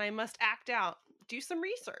yes, and I must act out, do some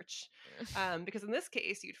research, because in this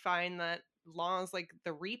case, you'd find that laws like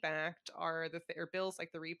the REAP Act are or bills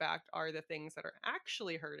like the REAP Act are the things that are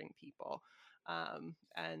actually hurting people, and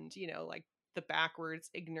like the backwards,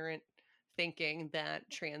 ignorant thinking that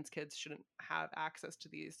trans kids shouldn't have access to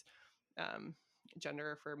these um,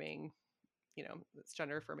 gender affirming it's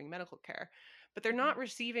gender affirming medical care, but they're not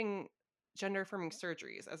receiving gender affirming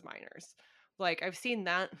surgeries as minors. Like, I've seen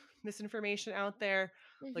that misinformation out there.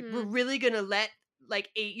 Like, we're Mhm. really gonna let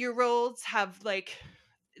like 8-year-olds have like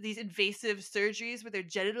these invasive surgeries where their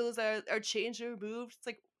genitals are changed or removed. It's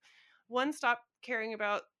like, one, stop caring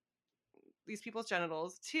about these people's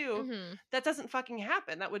genitals. Two, Mm-hmm. that doesn't fucking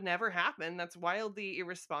happen. That would never happen. That's wildly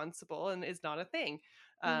irresponsible and is not a thing.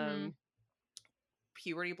 Mm-hmm.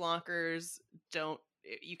 Puberty blockers don't,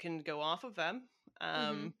 you can go off of them.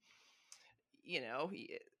 Mm-hmm. You know,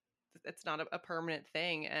 it's not a permanent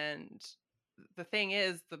thing. And the thing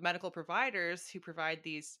is, the medical providers who provide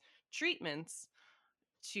these treatments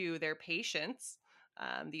to their patients,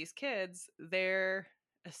 these kids, they're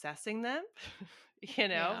assessing them. You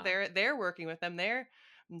know, Yeah. they're working with them. They're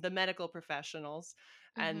the medical professionals,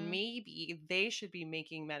 and Mm-hmm. maybe they should be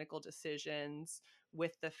making medical decisions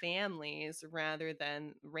with the families rather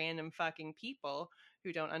than random fucking people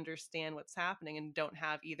who don't understand what's happening and don't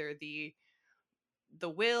have either the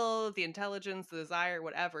will, the intelligence, the desire,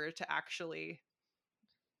 whatever, to actually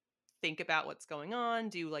think about what's going on,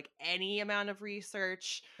 do like any amount of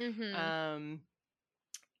research. Mm-hmm. Um,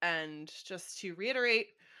 and just to reiterate,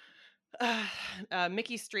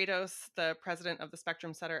 Mickey Stratos, the president of the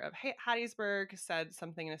Spectrum Center of Hattiesburg, said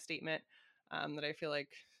something in a statement that I feel like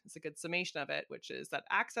is a good summation of it, which is that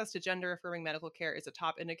access to gender affirming medical care is a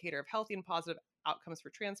top indicator of healthy and positive outcomes for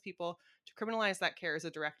trans people. To criminalize that care is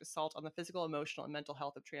a direct assault on the physical, emotional, and mental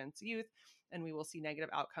health of trans youth, and we will see negative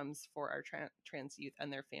outcomes for our trans youth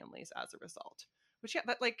and their families as a result. Which, yeah,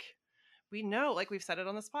 that, like, we know, like we've said it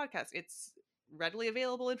on this podcast, it's readily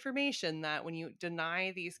available information that when you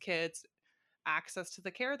deny these kids access to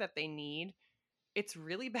the care that they need, it's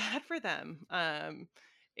really bad for them.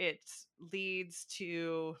 It leads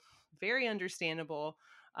to very understandable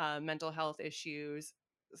mental health issues,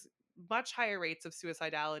 much higher rates of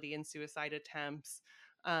suicidality and suicide attempts,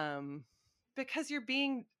 um, because you're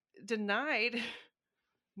being denied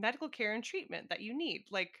medical care and treatment that you need.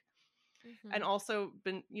 Like, and Mm-hmm. also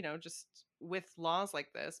been, you know, just with laws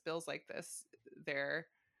like this, bills like this, they're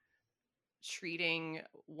treating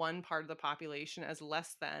one part of the population as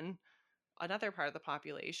less than another part of the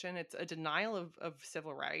population. It's a denial of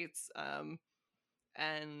civil rights.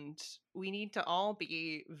 And we need to all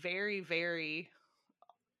be very, very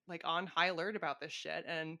like on high alert about this shit.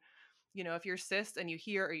 And, you know, if you're cis and you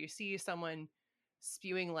hear or you see someone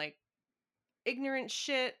spewing like ignorant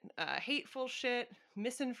shit, hateful shit,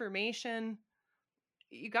 misinformation,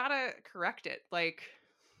 you gotta correct it. Like,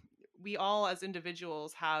 we all as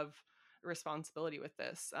individuals have a responsibility with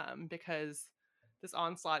this, because this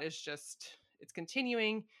onslaught is just, it's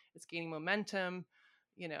continuing, it's gaining momentum.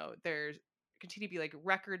 You know, there's continue to be like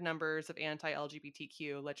record numbers of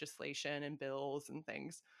anti-LGBTQ legislation and bills and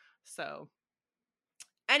things. So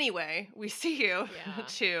anyway, we see you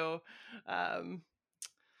Yeah. um,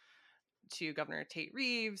 to Governor Tate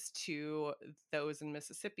Reeves, to those in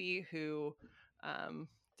Mississippi who um,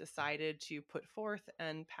 decided to put forth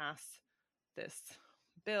and pass this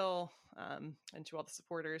bill, and to all the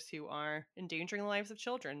supporters who are endangering the lives of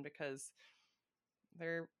children because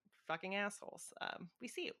they're fucking assholes. We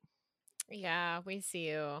see you. Yeah, we see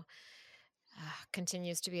you.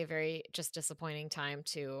 Continues to be a very just disappointing time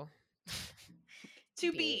to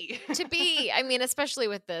To be be. to be. I mean, especially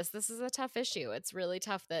with this is a tough issue. It's really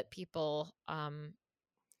tough that people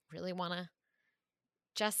really want to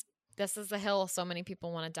just this is the hill so many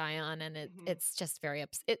people want to die on, and Mhm, it's just very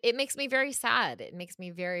it makes me very sad. It makes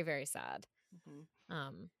me very, very sad. mhm,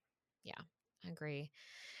 Um yeah, I agree.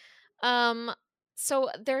 Um, so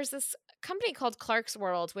there's this company called Clark's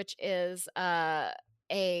World, which is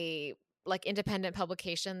a like independent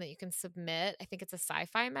publication that you can submit. I think it's a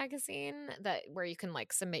sci-fi magazine that where you can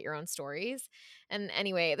like submit your own stories. And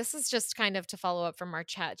anyway, this is just kind of to follow up from our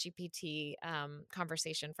Chat GPT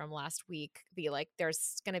conversation from last week. The like,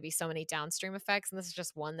 there's going to be so many downstream effects, and this is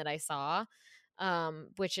just one that I saw,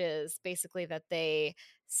 which is basically that they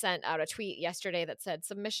sent out a tweet yesterday that said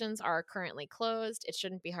submissions are currently closed. It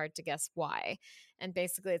shouldn't be hard to guess why. And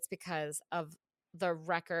basically it's because of the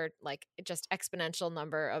record, like just exponential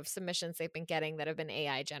number of submissions they've been getting that have been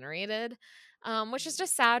AI generated, which is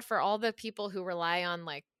just sad for all the people who rely on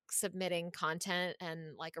like submitting content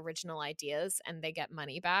and like original ideas and they get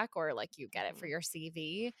money back or like you get it for mhm, your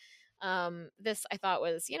CV. This I thought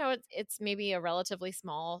was, you know, it's maybe a relatively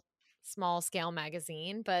small scale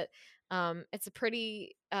magazine, but it's a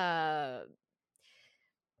pretty sad.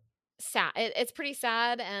 It's pretty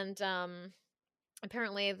sad, and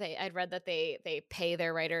apparently I'd read that they pay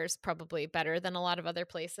their writers probably better than a lot of other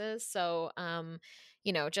places. So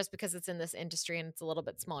you know, just because it's in this industry and it's a little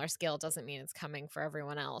bit smaller scale doesn't mean it's coming for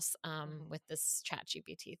everyone else mhm. with this Chat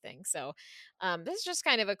GPT thing. So this is just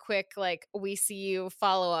kind of a quick like we see you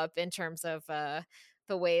follow up in terms of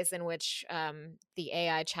the ways in which the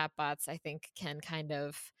AI chatbots I think can kind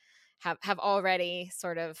of have already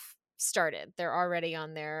sort of started. They're already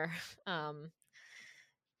on their uh,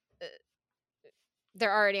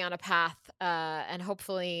 they're already on a path, and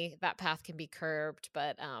hopefully that path can be curbed.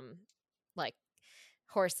 But like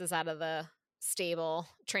horses out of the stable,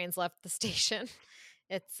 trains left the station.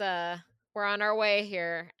 It's we're on our way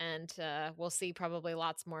here, and we'll see probably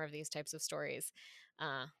lots more of these types of stories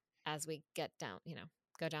uh, as we get down,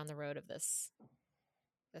 go down the road of this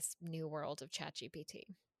new world of ChatGPT.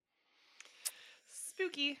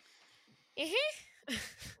 Spooky. Mhm.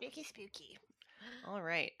 Spooky, spooky. All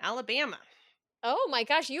right. Alabama. Oh my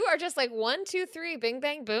gosh, you are just like 1, 2, 3, bing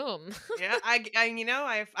bang boom. Yeah,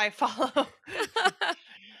 I follow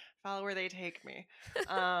follow where they take me.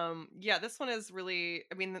 Yeah, this one is really,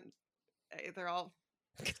 I mean, they're all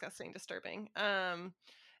disgusting, disturbing.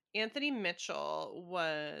 Anthony Mitchell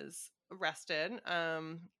was arrested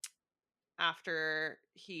after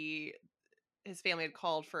his family had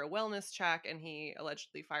called for a wellness check, and he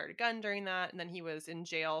allegedly fired a gun during that, and then he was in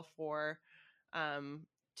jail for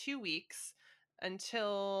 2 weeks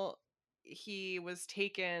until he was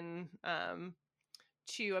taken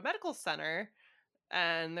to a medical center,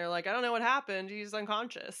 and they're like, I don't know what happened, he's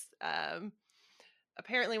unconscious.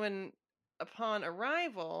 Apparently upon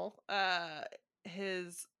arrival,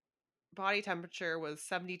 his body temperature was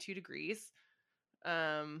 72 degrees,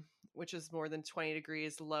 which is more than 20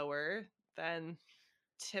 degrees lower than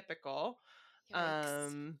typical.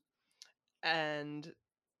 Yikes. And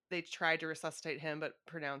they tried to resuscitate him but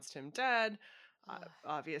pronounced him dead, Ugh.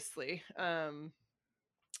 obviously.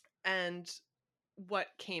 And what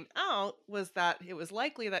came out was that it was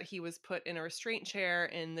likely that he was put in a restraint chair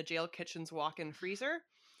in the jail kitchen's walk-in freezer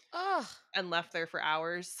Ugh. and left there for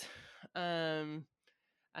hours. And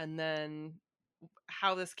then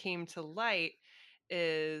how this came to light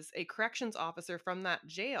is a corrections officer from that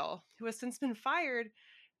jail, who has since been fired.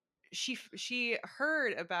 She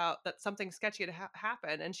heard about that something sketchy had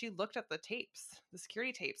happened, and she looked at the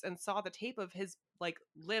security tapes, and saw the tape of his like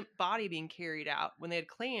limp body being carried out when they had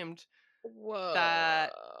claimed Whoa.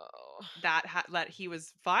 that that he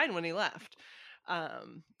was fine when he left.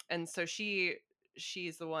 And so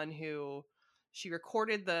she's the one who she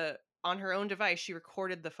recorded on her own device. She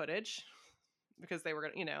recorded the footage because they were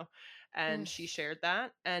gonna, and she shared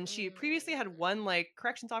that. And she previously had one like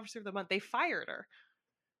corrections officer of the month. They fired her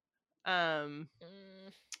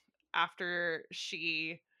after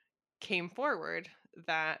she came forward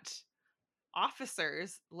that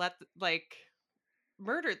officers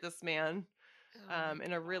murdered this man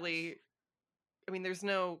in a really, I mean, there's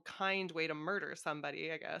no kind way to murder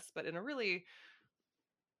somebody, I guess, but in a really,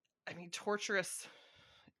 I mean, torturous,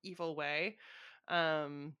 evil way.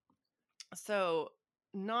 So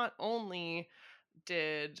not only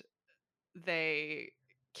did they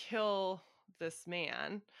kill this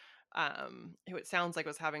man, who it sounds like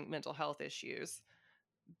was having mental health issues,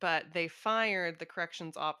 but they fired the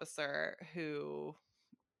corrections officer who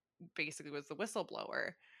basically was the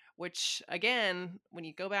whistleblower. Which, again, when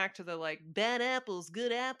you go back to the like bad apples,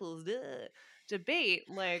 good apples debate,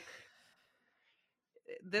 like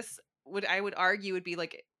I would argue would be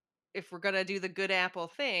like, if we're gonna do the good apple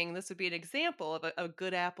thing, this would be an example of a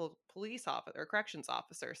good apple police officer or corrections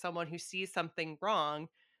officer, someone who sees something wrong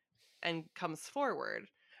and comes forward,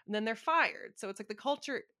 and then they're fired. So it's like the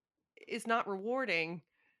culture is not rewarding,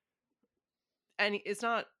 and it's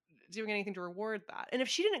not doing anything to reward that. And if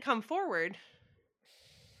she didn't come forward,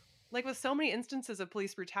 like with so many instances of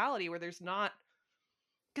police brutality where there's not,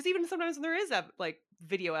 because even sometimes when there is like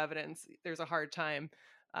video evidence, there's a hard time,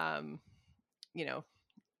 um,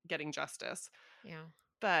 getting justice. Yeah.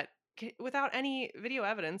 But without any video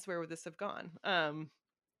evidence, where would this have gone?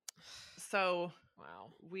 So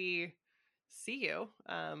Wow. we see you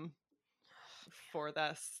for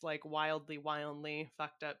this like wildly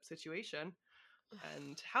fucked up situation.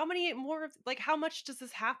 And how many more how much does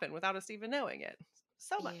this happen without us even knowing it?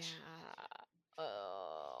 So much. Yeah.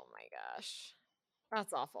 Oh my gosh.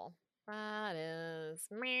 That's awful. That is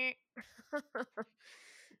meh.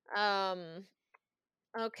 um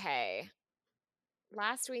okay.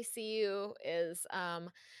 Last we see you is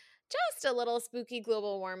just a little spooky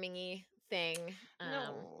global warming-y thing.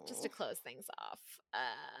 Just to No. close things off.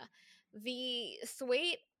 The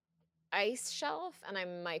Thwaite ice shelf, and I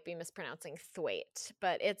might be mispronouncing Thwaite,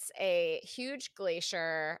 but it's a huge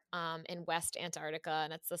glacier in West Antarctica,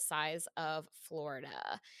 and it's the size of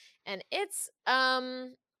Florida. And it's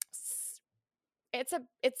it's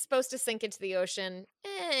supposed to sink into the ocean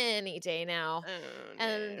any day now. Oh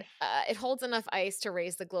And no. it holds enough ice to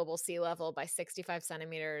raise the global sea level by 65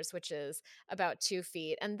 centimeters, which is about 2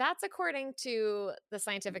 feet. And that's according to the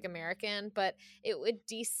Scientific American, but it would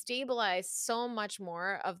destabilize so much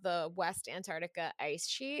more of the West Antarctica ice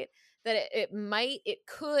sheet that it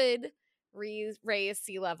could raise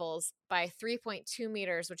sea levels by 3.2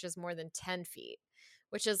 meters, which is more than 10 feet,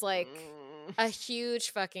 which is like Mm. a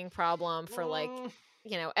huge fucking problem for like,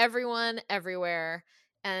 Mm. everyone everywhere.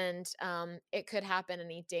 And it could happen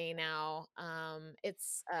any day now.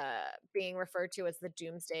 It's being referred to as the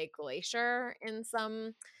Doomsday Glacier in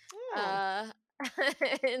some Oh. uh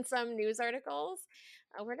in some news articles.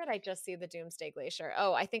 Where did I just see the Doomsday Glacier?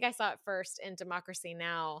 Oh, I think I saw it first in Democracy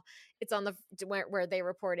Now. It's on where they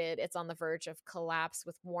reported it's on the verge of collapse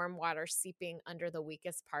with warm water seeping under the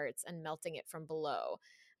weakest parts and melting it from below.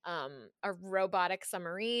 A robotic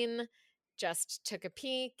submarine just took a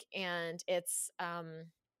peek, and it's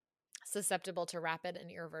susceptible to rapid and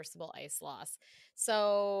irreversible ice loss.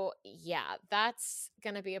 So, yeah, that's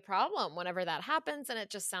going to be a problem whenever that happens. And it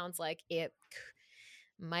just sounds like it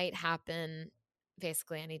might happen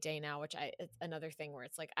basically any day now, which it's another thing where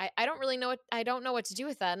it's like, I don't really know I don't know what to do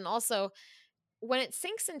with that. And also, when it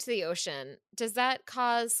sinks into the ocean, does that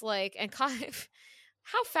cause like, and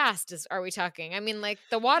how fast are we talking? I mean, like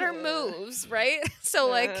the water Uh, moves, right? So,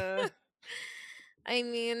 like, uh, I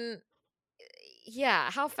mean,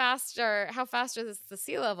 yeah, how fast is the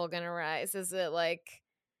sea level going to rise? Is it like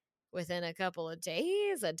within a couple of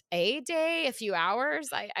days, a day, a few hours?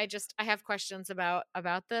 I have questions about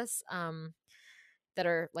this that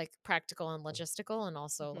are like practical and logistical, and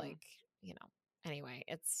also mhm. like, anyway,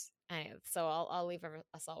 so I'll leave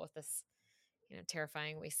us all with this,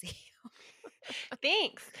 terrifying we see.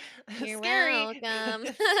 Thanks. You're Scary. welcome.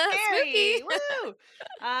 Spooky. Scary. Woo.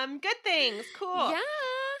 Good things. Cool.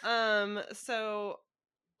 Yeah. So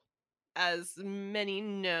as many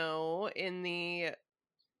know, in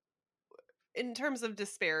terms of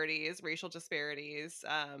disparities, racial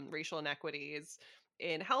inequities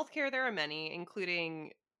in healthcare, there are many,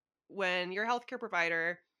 including when your healthcare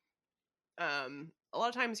provider, a lot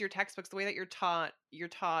of times your textbooks, the way that you're taught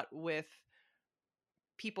with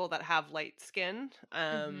people that have light skin.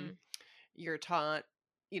 Mhm. You're taught,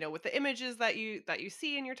 with the images that you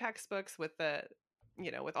see in your textbooks, with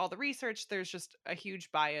with all the research, there's just a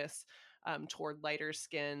huge bias toward lighter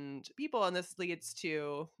skinned people, and this leads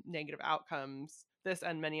to negative outcomes. This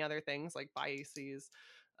and many other things like biases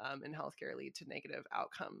in healthcare lead to negative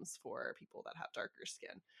outcomes for people that have darker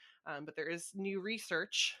skin. But there is new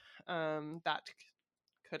research that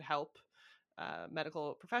could help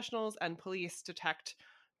medical professionals and police detect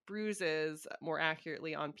bruises more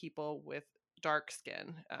accurately on people with dark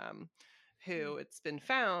skin, Mm. who, it's been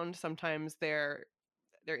found, sometimes their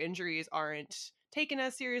injuries aren't taken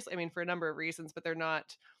as seriously. I mean, for a number of reasons, but they're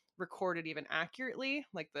not recorded even accurately,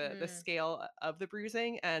 like the Mm. scale of the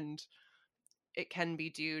bruising, and it can be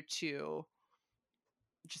due to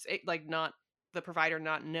just like not the provider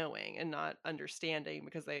not knowing and not understanding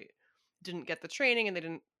because they didn't get the training and they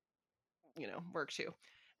didn't work too.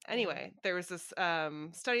 Yeah. Anyway, there was this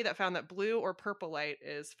study that found that blue or purple light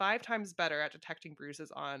is 5 times better at detecting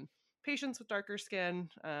bruises on patients with darker skin.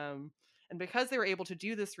 And because they were able to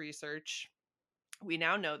do this research, we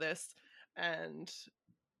now know this, and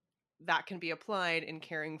that can be applied in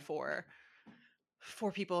caring for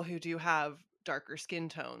people who do have darker skin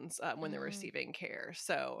tones when they're Mm. receiving care.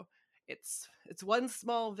 So it's one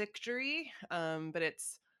small victory, but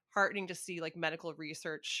it's heartening to see like medical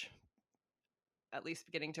research at least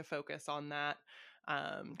beginning to focus on that,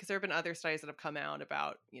 because there have been other studies that have come out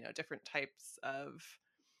about different types of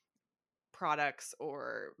products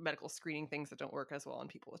or medical screening things that don't work as well on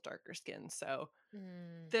people with darker skin. So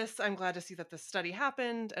Mm. I'm glad to see that this study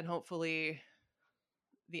happened, and hopefully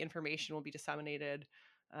the information will be disseminated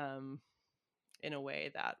um, in a way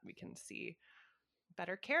that we can see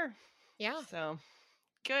better care. Yeah, So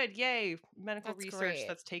good, yay, medical that's research great.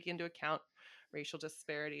 that's taken into account racial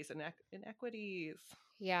disparities and inequities.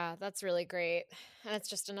 Yeah, that's really great. And it's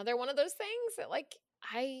just another one of those things that, like,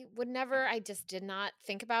 I just did not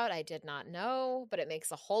think about. I did not know, but it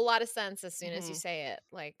makes a whole lot of sense as soon as you Hmm. say it.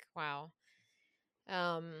 Like, wow.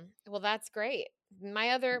 Well, that's great.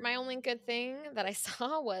 My only good thing that I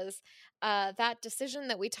saw was that decision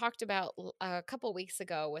that we talked about a couple weeks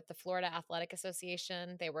ago with the Florida Athletic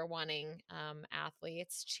Association. They were wanting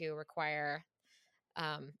athletes to require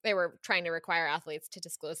they were trying to require athletes to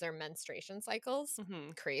disclose their menstruation cycles.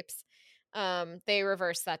 Hmm. Creeps. They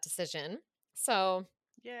reversed that decision. So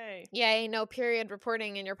Yay. Yay, no period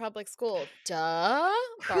reporting in your public school. Duh.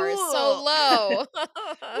 Bar is so Cool. low.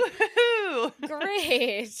 Woohoo!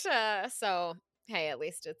 Great. So, hey, at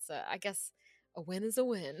least it's, I guess, a win is a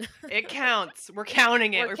win. It counts. We're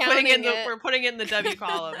counting it. We're putting counting it. We're putting it in the W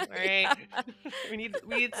column. All right. Yeah. we need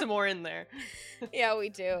some more in there. Yeah, we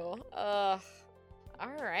do. All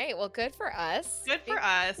right. Well, good for us. Good for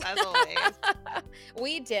us, as always.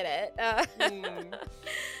 We did it. Mm.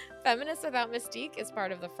 Feminists Without Mystique is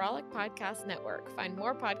part of the Frolic Podcast Network. Find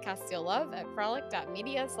more podcasts you'll love at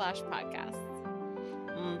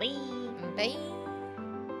frolic.media/podcasts. Bye. Bye.